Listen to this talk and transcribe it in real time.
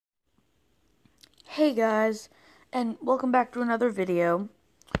Hey guys, and welcome back to another video.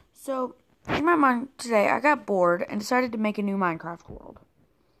 So, in my mind today, I got bored and decided to make a new Minecraft world.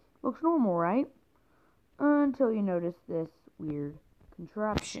 Looks normal, right? Until you notice this weird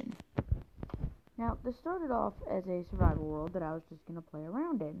contraption. Now, this started off as a survival world that I was just going to play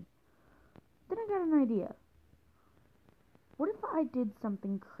around in. Then I got an idea. What if I did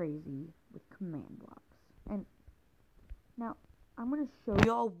something crazy with command blocks? And now, I'm going to show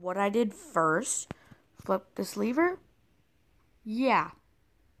y'all what I did first. Flip this lever. Yeah.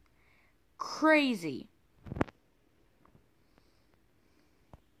 Crazy.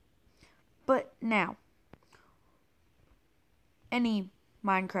 But now, any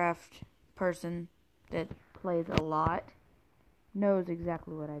Minecraft person that plays a lot knows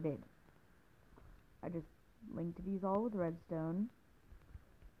exactly what I did. I just linked these all with redstone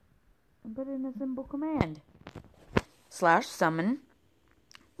and put in a simple command. /summon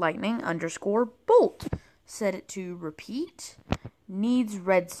lightning_bolt. Set it to repeat. Needs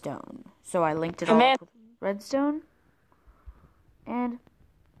redstone. So I linked it all up with redstone. And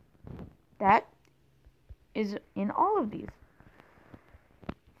that is in all of these.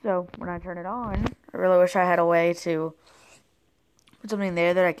 So when I turn it on, I really wish I had a way to put something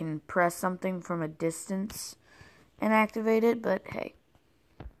there that I can press something from a distance and activate it, but hey.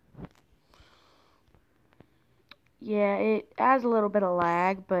 Yeah, it has a little bit of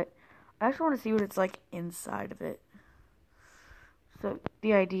lag, but I actually want to see what it's like inside of it. So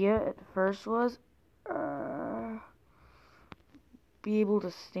the idea at first was be able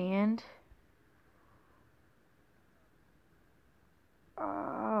to stand.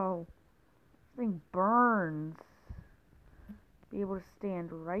 Oh, this thing burns. Be able to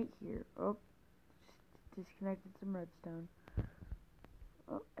stand right here. Oh, just disconnected some redstone.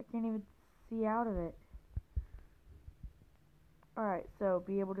 Oh, I can't even see out of it. Alright, so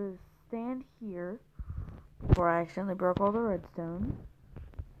be able to stand here before I accidentally broke all the redstone.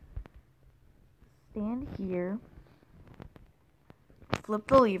 Stand here. Flip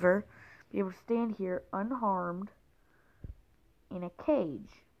the lever. Be able to stand here unharmed in a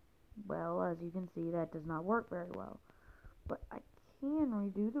cage. Well, as you can see, that does not work very well. But I can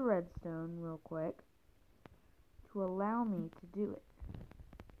redo the redstone real quick to allow me to do it.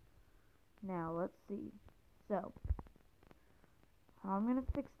 Now, let's see. So, how I'm going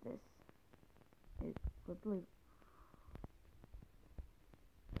to fix this is flip the lever.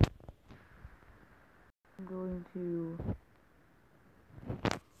 I'm going to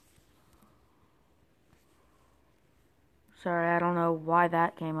sorry, I don't know why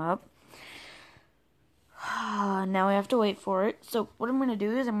that came up. Now we have to wait for it. So what I'm going to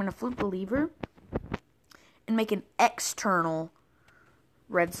do is I'm going to flip the lever and make an external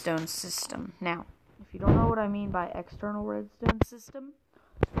redstone system. Now, if you don't know what I mean by external redstone system,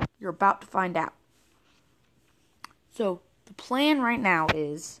 you're about to find out. So the plan right now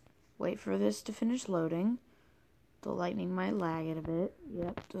is wait for this to finish loading. The lightning might lag it a bit.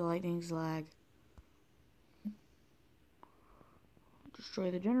 Yep, the lightning's lag.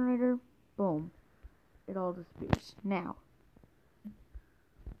 Destroy the generator. Boom. It all disappears. Now,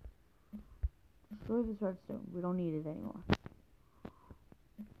 destroy this redstone. We don't need it anymore.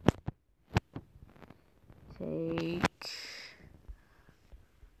 Take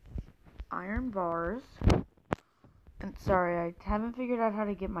iron bars. And sorry, I haven't figured out how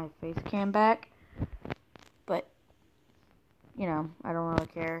to get my face cam back. But, you know, I don't really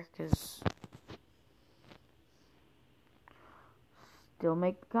care because still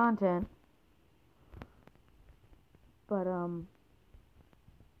make the content. But,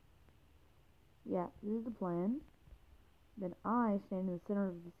 yeah, this is the plan. Then I stand in the center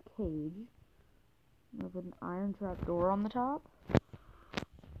of this cage. I'm going to put an iron trap door on the top.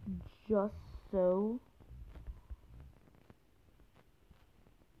 Just so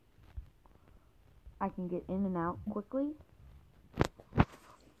I can get in and out quickly.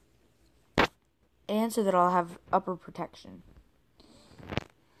 And so that I'll have upper protection.